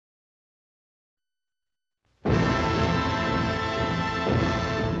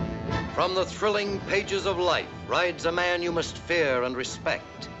From the thrilling pages of life rides a man you must fear and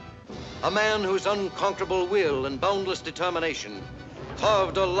respect. A man whose unconquerable will and boundless determination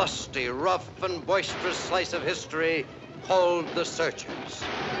carved a lusty, rough, and boisterous slice of history called The Searchers.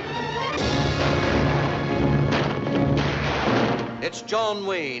 It's John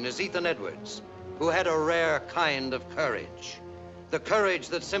Wayne as Ethan Edwards, who had a rare kind of courage. The courage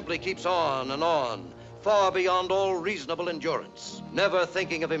that simply keeps on and on, far beyond all reasonable endurance, never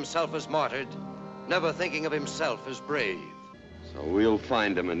thinking of himself as martyred, never thinking of himself as brave. So we'll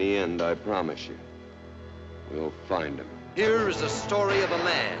find him in the end, I promise you. We'll find him. Here is the story of a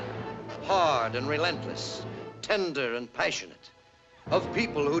man, hard and relentless, tender and passionate, of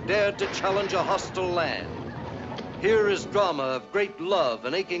people who dared to challenge a hostile land. Here is drama of great love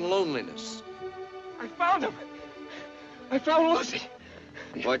and aching loneliness. I found him. I found Lucy.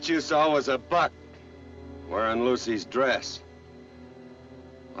 What you saw was a buck wearing Lucy's dress.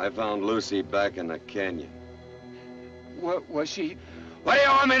 I found Lucy back in the canyon. What was she? What do you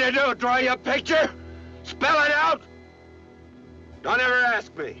want me to do? Draw you a picture? Spell it out? Don't ever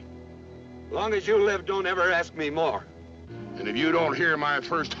ask me. As long as you live, don't ever ask me more. And if you don't hear my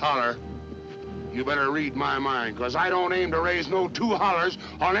first holler, you better read my mind, because I don't aim to raise no two hollers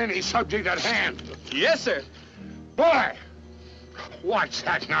on any subject at hand. Yes, sir. Boy, watch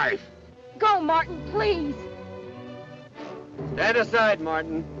that knife. Go, Martin, please. Stand aside,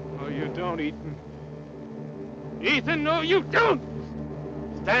 Martin. No, you don't, Ethan. Ethan, no, you don't!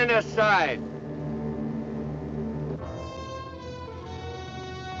 Stand aside.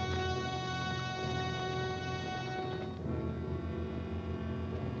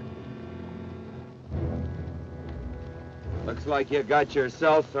 Looks like you got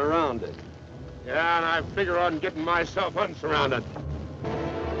yourself surrounded. Yeah, and I figure on getting myself unsurrounded.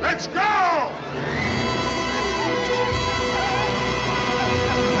 Let's go!